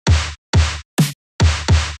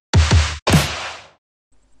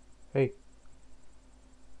Hey,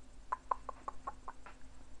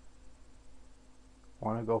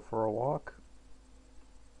 want to go for a walk?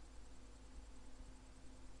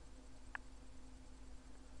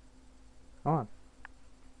 Come on,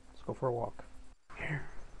 let's go for a walk. Here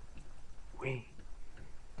we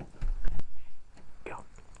go.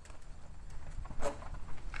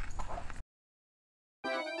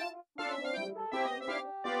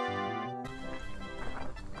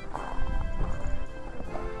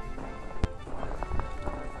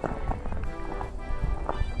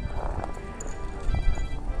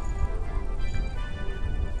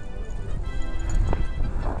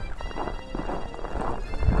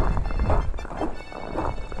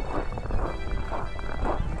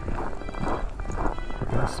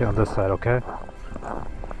 We're gonna stay on this side, okay?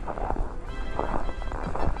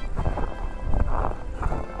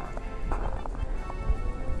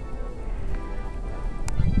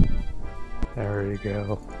 There you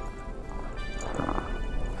go.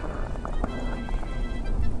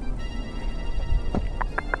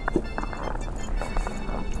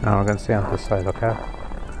 Now we're gonna stay on this side, okay?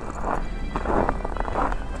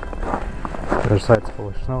 The other side's full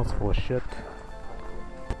of snow, it's full of shit.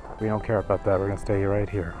 We don't care about that, we're gonna stay right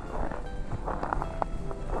here.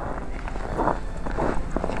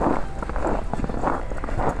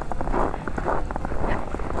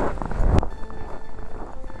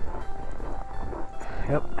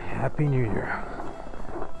 Yep, Happy New Year.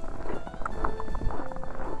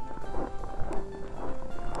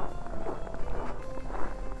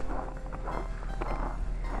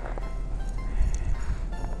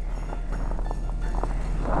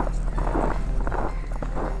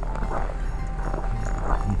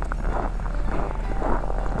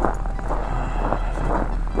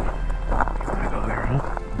 Go there, huh?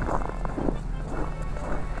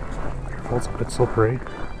 Careful, it's a bit slippery.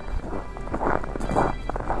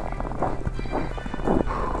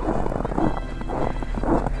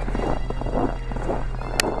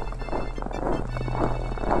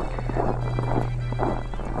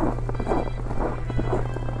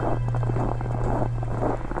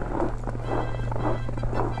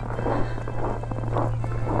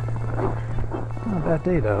 Not a bad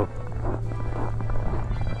day though.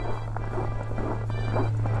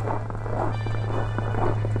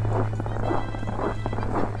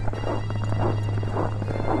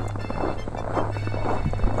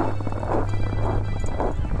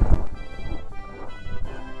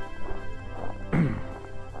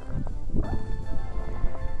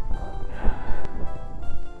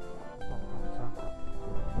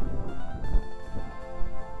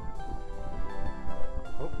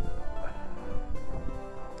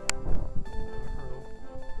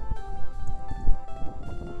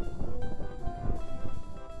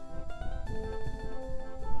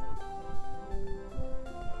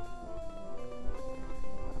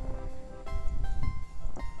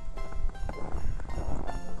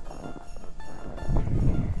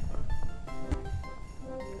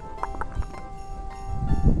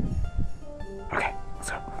 Okay,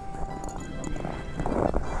 so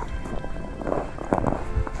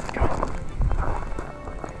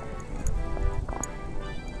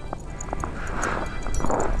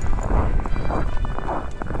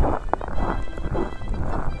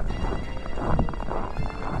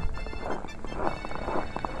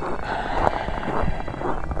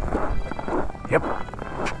yep.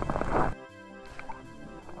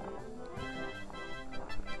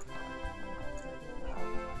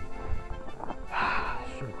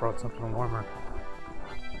 Should have brought something warmer.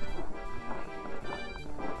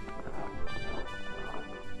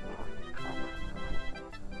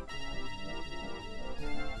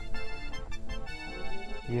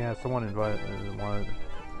 Yeah, someone invited,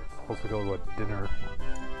 supposed to go to a dinner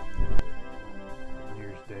New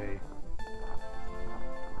Year's Day.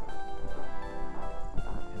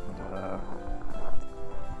 And,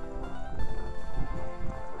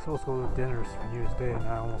 supposed to go to dinners for New Year's Day, and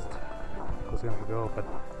I almost was going to go, but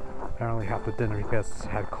apparently half the dinner guests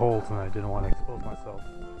had colds and I didn't want to expose myself.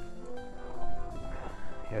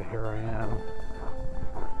 Yeah, here I am,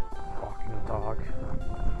 walking the dog.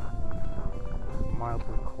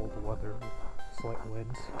 Mildly cold weather, slight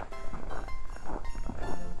winds,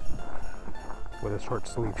 with a short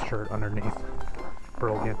sleeve shirt underneath.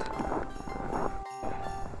 Brilliant.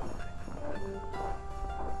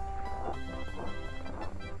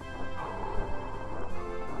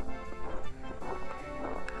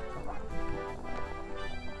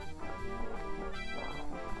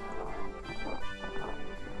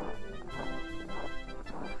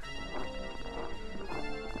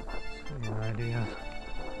 Any idea?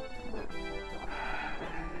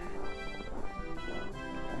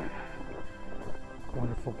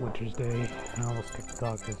 wonderful winter's day. I almost kicked the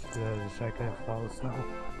dog because she had a shack out of all the snow.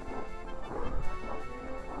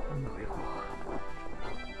 Unbelievable.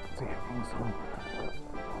 Let's see, we're almost home.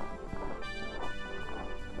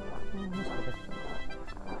 Oh, that's better.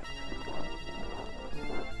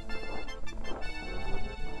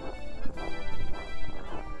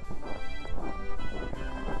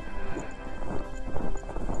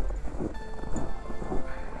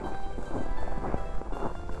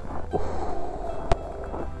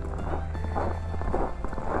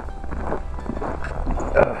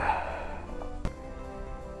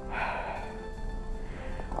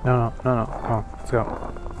 No, come on, let's go.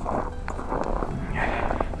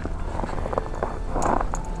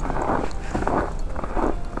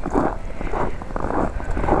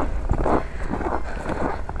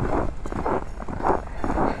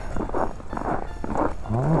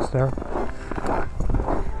 Almost there.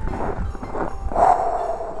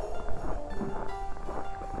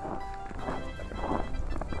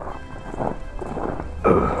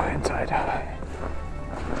 Inside.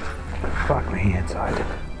 Fuck me, inside.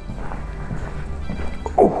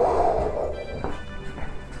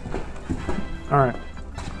 Alright.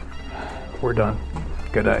 We're done.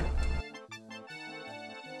 Good night.